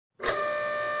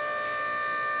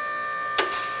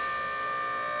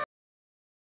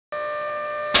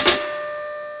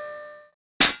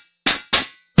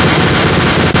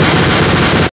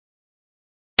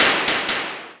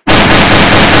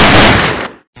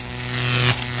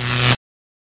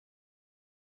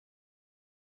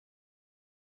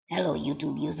Hello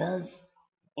YouTube users,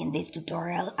 in this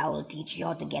tutorial I will teach you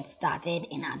how to get started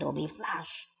in Adobe Flash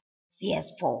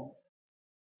CS4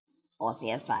 or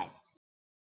CS5.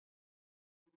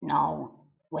 Now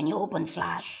when you open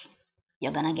Flash,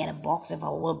 you're gonna get a box with a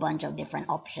whole bunch of different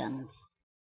options.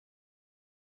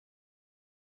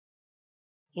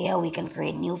 Here we can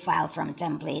create new files from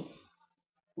templates,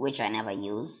 which I never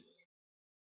use.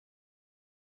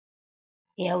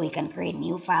 Here we can create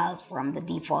new files from the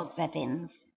default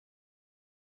settings.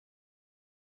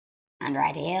 And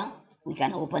right here, we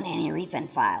can open any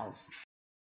recent files.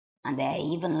 And there are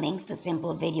even links to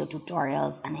simple video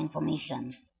tutorials and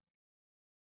information.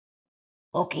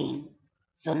 Okay,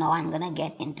 so now I'm gonna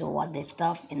get into what this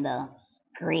stuff in the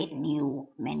create new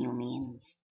menu means.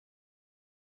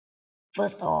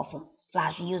 First off,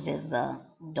 Flash uses the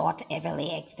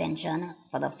 .fla extension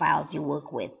for the files you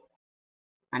work with,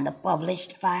 and the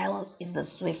published file is the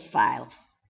Swift file.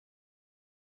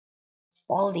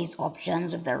 All these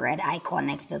options with the red icon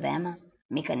next to them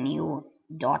make a new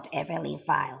 .fla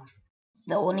file.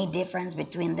 The only difference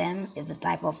between them is the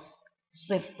type of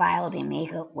Swift file they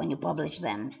make when you publish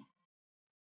them.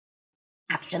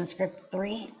 ActionScript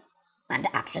 3 and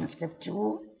ActionScript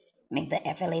 2 make the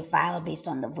FLA file based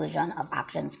on the version of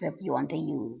ActionScript you want to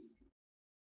use.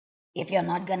 If you're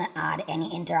not going to add any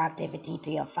interactivity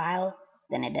to your file,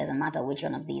 then it doesn't matter which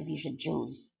one of these you should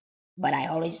choose. But I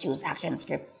always choose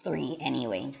ActionScript 3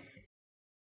 anyway.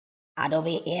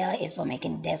 Adobe Air is for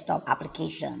making desktop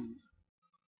applications.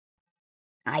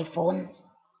 iPhone,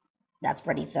 that's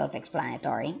pretty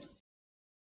self-explanatory.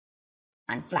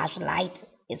 And Flashlight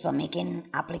is for making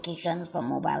applications for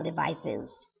mobile devices.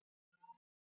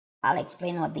 I'll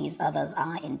explain what these others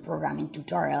are in programming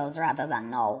tutorials rather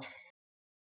than now.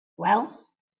 Well,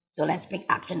 so let's pick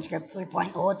ActionScript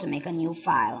 3.0 to make a new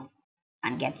file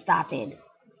and get started.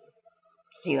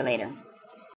 See you later.